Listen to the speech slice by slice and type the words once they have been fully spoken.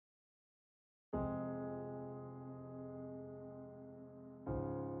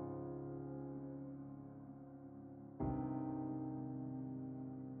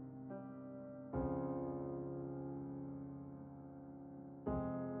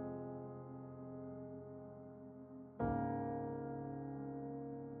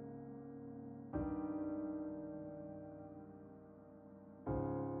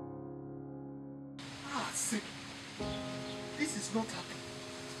He's not happy.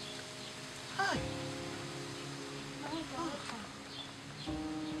 Hi.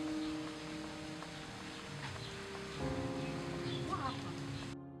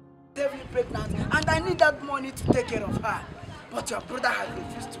 Heavily pregnant, and I need that money to take care of her. But your brother has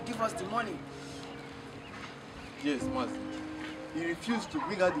refused to give us the money. Yes, Master. He refused to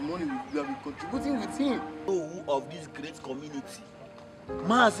bring out the money we have been contributing with him. Who of this great community?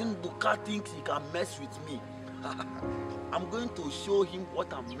 Mazin Buka thinks he can mess with me. I'm going to show him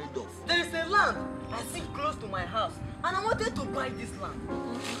what I'm made of. There is a land I see close to my house, and I wanted to buy this land.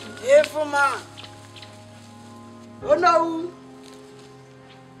 Evil man. Oh no.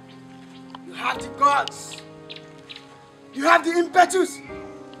 You have the guts. You have the impetus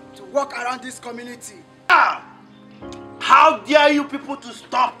to walk around this community. How dare you people to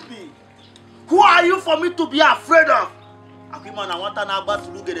stop me? Who are you for me to be afraid of? Akimana, I want an agba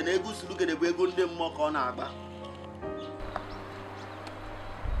to look at the ego to look at the way go dem mock on agba.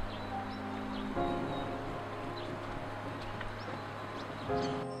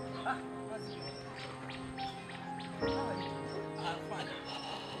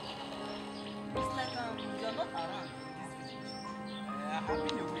 It's like you're not around this village. I've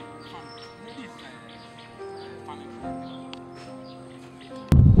been away. Maybe it's family.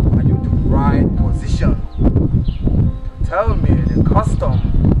 Are you the right position to tell me the custom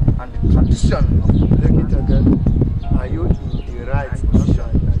and the tradition of Look it again. Are you in the right position?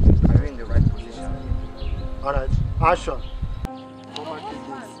 Are you in the right position? Alright, action.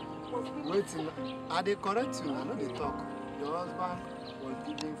 Waiting. Are they correct you? I know they talk. Your husband was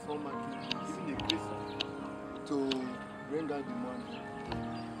giving giving the grace to bring out the money.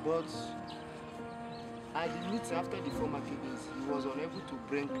 But at the meeting after the 4 market days, he was unable to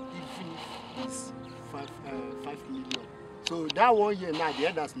bring even his 5 million. So that 1 year now, the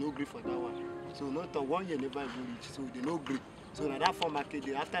elders no agree for that one. So not 1 year never even reach. So they no agree. So now that 4 market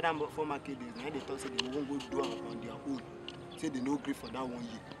day, after that 4 market days, now they thought say they won't go do it on their own. Say they no agree for that 1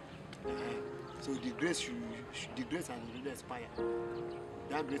 year. So the grace has already expired.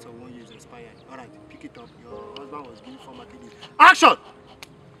 That grace of 1 year is expired. Alright, pick it up. Your husband was giving 4 market days. Action!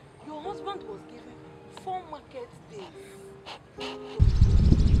 Your husband was given 4 market days.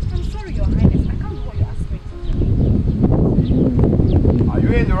 I'm sorry, Your Highness. I can't do what you're asking me to do. Are you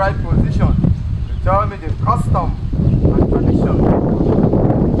in the right position to tell me the custom and tradition?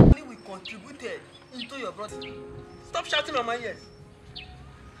 Only we contributed into your brother. Stop shouting on my ears.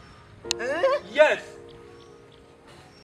 Yes.